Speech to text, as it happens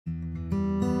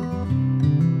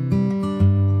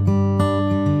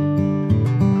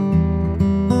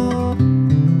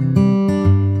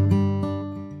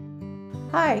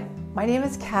My name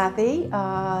is Kathy.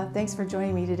 Thanks for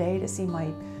joining me today to see my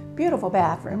beautiful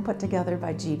bathroom put together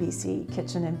by GBC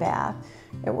Kitchen Bath.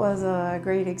 It was a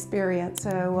great experience.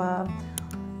 So,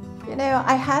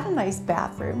 I had a nice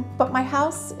bathroom, but my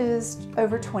house is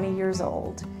over 20 years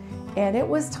old. And it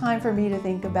was time for me to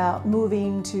think about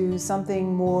moving to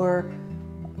something more,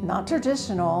 not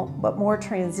traditional, but more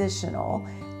transitional,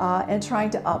 and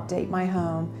trying to update my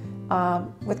home.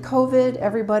 With COVID,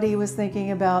 everybody was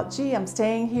thinking about, gee, I'm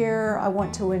staying here, I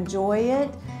want to enjoy it.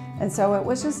 And so it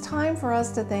was just time for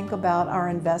us to think about our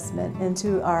investment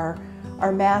into our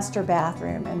master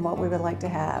bathroom and what we would like to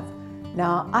have.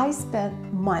 Now, I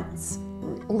spent months,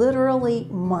 literally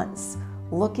months,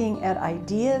 looking at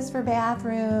ideas for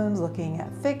bathrooms, looking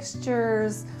at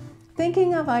fixtures,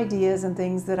 thinking of ideas and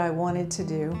things that I wanted to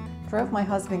do. Drove my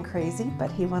husband crazy,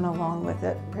 but he went along with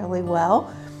it really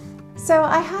well. So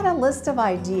I had a list of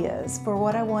ideas for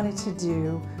what I wanted to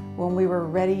do when we were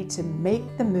ready to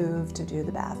make the move to do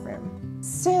the bathroom.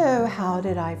 So how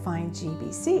did I find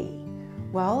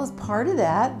GBC? Well, as part of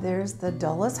that, there's the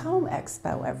Dulles Home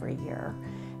Expo every year.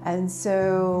 And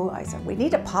so I said, we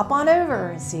need to pop on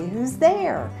over and see who's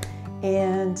there.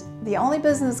 And the only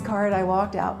business card I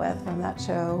walked out with from that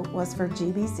show was for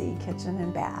GBC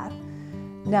Kitchen Bath.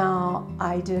 Now,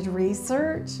 I did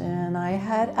research and I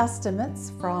had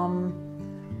estimates from,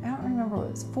 I don't remember what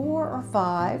it was, 4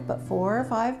 or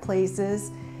 5 places,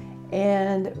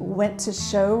 and went to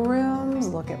showrooms,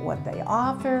 look at what they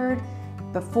offered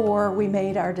before we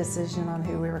made our decision on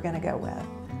who we were going to go with.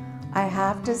 I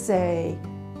have to say,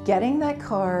 getting that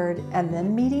card and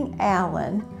then meeting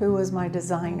Alan, who was my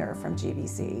designer from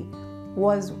GBC,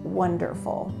 was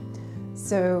wonderful.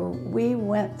 So we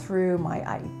went through my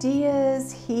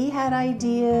ideas, he had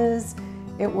ideas.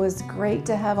 It was great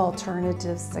to have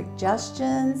alternative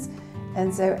suggestions.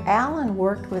 And so Alan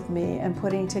worked with me in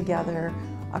putting together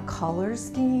a color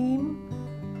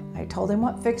scheme. I told him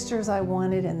what fixtures I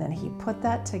wanted, and then he put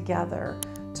that together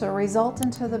to result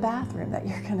into the bathroom that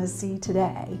you're gonna see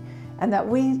today and that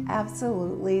we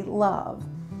absolutely love.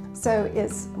 So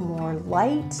it's more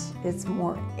light, it's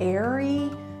more airy,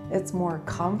 it's more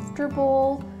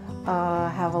comfortable,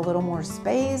 have a little more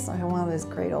space. I have one of those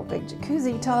great old big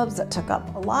jacuzzi tubs that took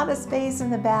up a lot of space in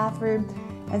the bathroom.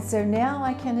 And so now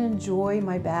I can enjoy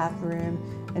my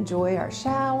bathroom, enjoy our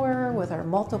shower with our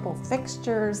multiple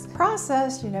fixtures.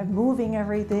 Process, moving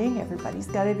everything, everybody's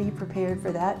gotta be prepared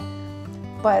for that.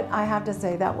 But I have to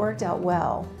say that worked out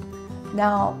well.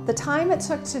 Now, the time it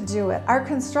took to do it, our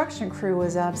construction crew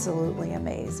was absolutely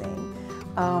amazing.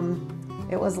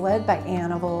 It was led by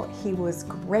Annabelle. He was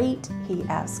great. He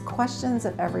asked questions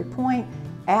at every point.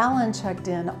 Alan checked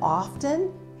in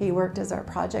often. He worked as our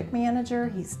project manager.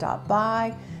 He stopped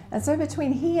by. And so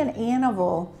between he and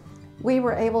Annabelle, we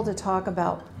were able to talk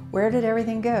about where did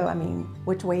everything go? I mean,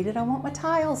 which way did I want my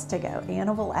tiles to go?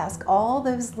 Annabelle asked all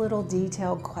those little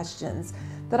detailed questions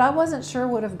that I wasn't sure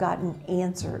would have gotten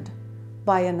answered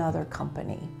by another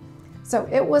company. So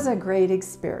it was a great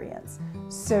experience.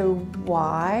 So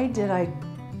why did I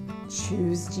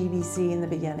choose GBC in the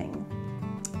beginning?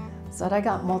 So I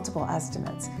got multiple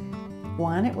estimates.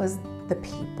 One, it was the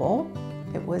people.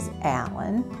 It was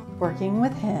Alan, working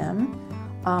with him.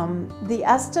 The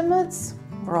estimates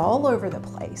were all over the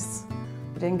place.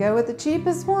 We didn't go with the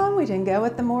cheapest one. We didn't go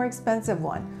with the more expensive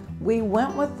one. We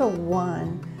went with the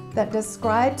one that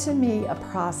described to me a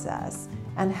process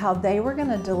and how they were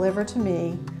gonna deliver to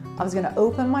me. I was gonna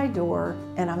open my door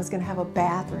and I was gonna have a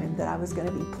bathroom that I was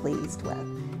gonna be pleased with.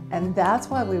 And that's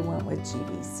why we went with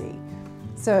GBC.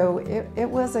 So it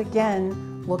was,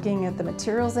 again, looking at the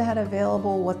materials they had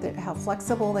available, how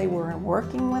flexible they were in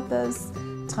working with us,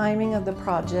 timing of the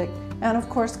project, and of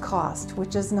course cost,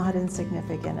 which is not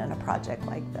insignificant in a project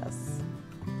like this.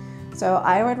 So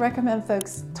I would recommend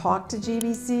folks talk to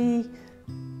GBC,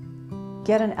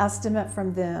 get an estimate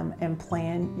from them, and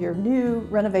plan your new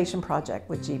renovation project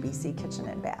with GBC Kitchen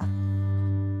Bath.